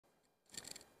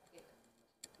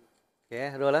Okay,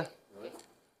 roll lah.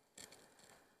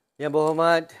 Yang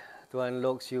berhormat Tuan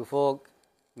Lok Siu Fok,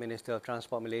 Minister of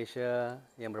Transport Malaysia,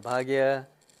 yang berbahagia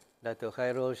Dato'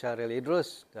 Khairul Sharil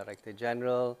Idrus, Director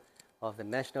General of the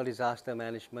National Disaster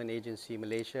Management Agency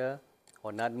Malaysia,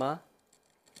 or NADMA,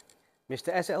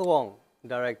 Mr. S.L. Wong,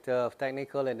 Director of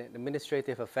Technical and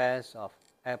Administrative Affairs of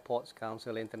Airports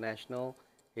Council International,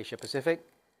 Asia Pacific,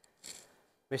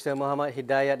 Mr. Muhammad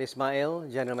Hidayat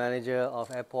Ismail, General Manager of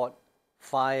Airport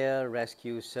Fire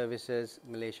Rescue Services,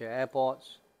 Malaysia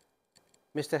Airports,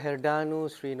 Mr. Herdanu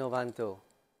Srinovanto,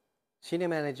 Senior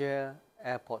Manager,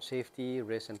 Airport Safety,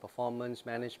 Risk and Performance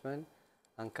Management,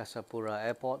 Angkasa Pura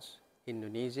Airports,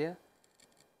 Indonesia,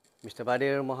 Mr.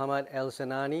 Badir Muhammad El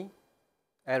Sanani,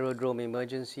 Aerodrome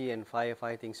Emergency and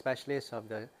Firefighting Specialist of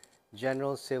the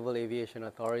General Civil Aviation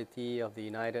Authority of the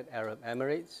United Arab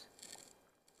Emirates,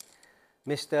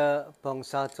 Mr.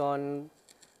 Pongsaton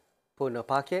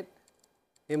Punapaket,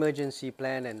 Emergency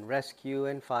Plan and Rescue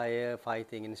and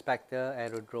Firefighting Inspector,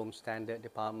 Aerodrome Standard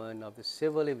Department of the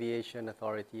Civil Aviation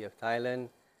Authority of Thailand.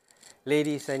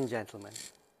 Ladies and gentlemen,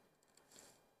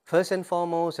 first and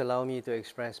foremost, allow me to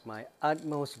express my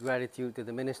utmost gratitude to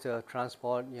the Minister of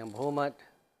Transport, Yang Berhormat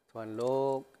Tuan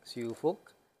Lok Siu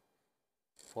Fok,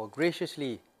 for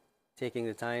graciously taking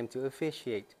the time to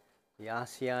officiate the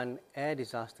ASEAN Air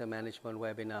Disaster Management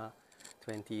Webinar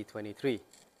 2023.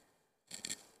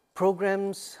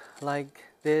 Programs like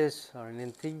this are an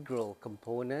integral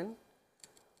component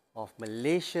of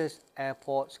Malaysia's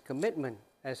airport's commitment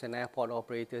as an airport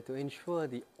operator to ensure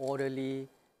the orderly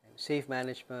and safe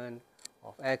management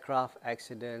of aircraft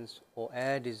accidents or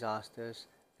air disasters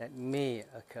that may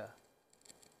occur.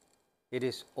 It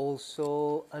is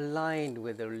also aligned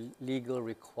with the legal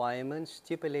requirements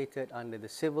stipulated under the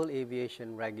Civil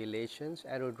Aviation Regulations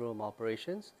Aerodrome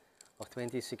Operations of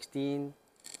 2016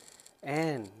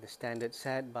 and the standards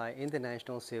set by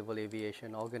International Civil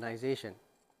Aviation Organization.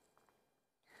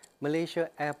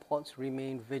 Malaysia airports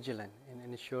remain vigilant in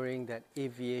ensuring that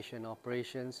aviation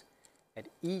operations at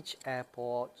each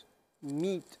airport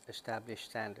meet established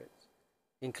standards,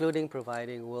 including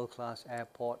providing world-class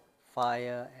airport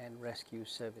fire and rescue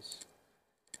service.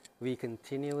 We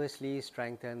continuously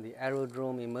strengthen the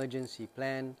Aerodrome Emergency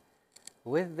Plan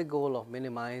with the goal of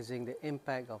minimizing the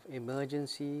impact of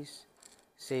emergencies,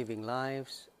 saving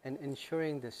lives, and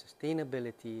ensuring the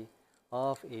sustainability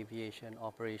of aviation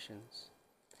operations.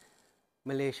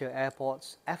 Malaysia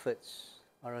Airports' efforts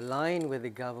are aligned with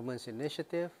the government's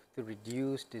initiative to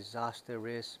reduce disaster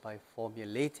risks by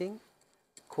formulating,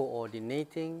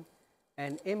 coordinating,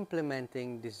 and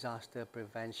implementing disaster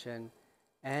prevention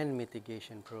and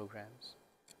mitigation programs.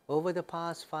 Over the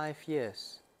past 5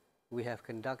 years, we have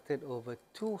conducted over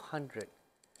 200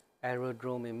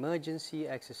 aerodrome emergency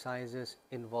exercises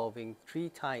involving 3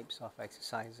 types of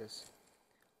exercises: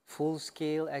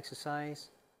 full-scale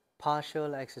exercise,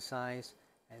 partial exercise,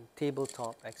 and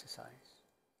tabletop exercise.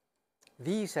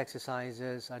 These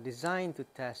exercises are designed to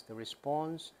test the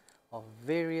response of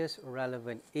various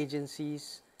relevant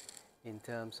agencies in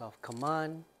terms of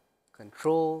command,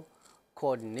 control,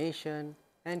 coordination,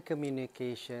 and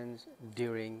communications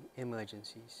during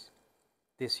emergencies.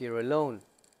 This year alone,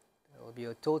 there will be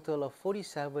a total of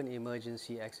 47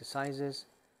 emergency exercises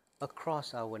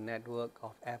across our network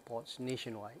of airports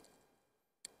nationwide.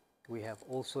 We have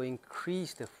also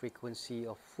increased the frequency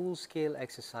of full-scale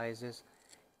exercises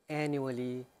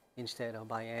annually instead of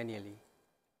biannually.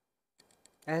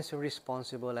 As a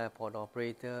responsible airport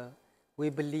operator, we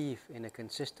believe in a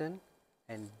consistent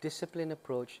and disciplined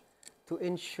approach to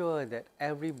ensure that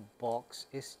every box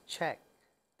is checked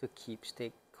to keep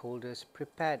stakeholders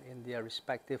prepared in their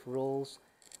respective roles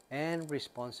and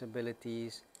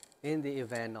responsibilities in the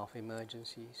event of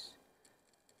emergencies.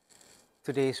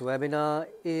 Today's webinar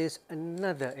is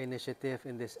another initiative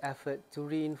in this effort to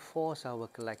reinforce our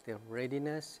collective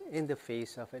readiness in the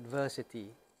face of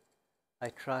adversity. I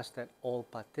trust that all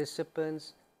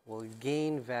participants will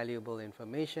gain valuable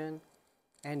information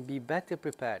and be better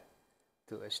prepared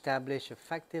to establish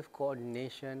effective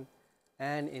coordination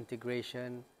and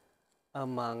integration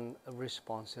among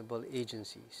responsible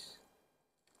agencies.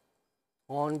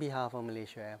 On behalf of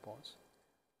Malaysia Airports,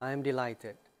 I am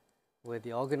delighted with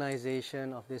the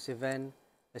organization of this event,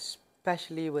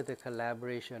 especially with the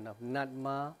collaboration of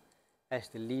NADMA as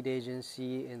the lead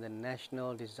agency in the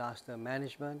National Disaster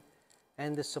Management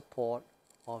and the support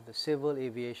of the Civil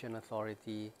Aviation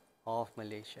Authority of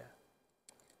Malaysia.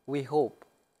 We hope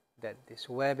that this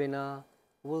webinar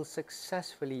will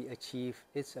successfully achieve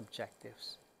its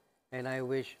objectives, and I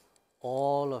wish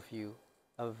all of you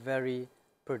a very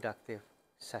productive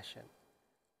session.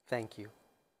 Thank you.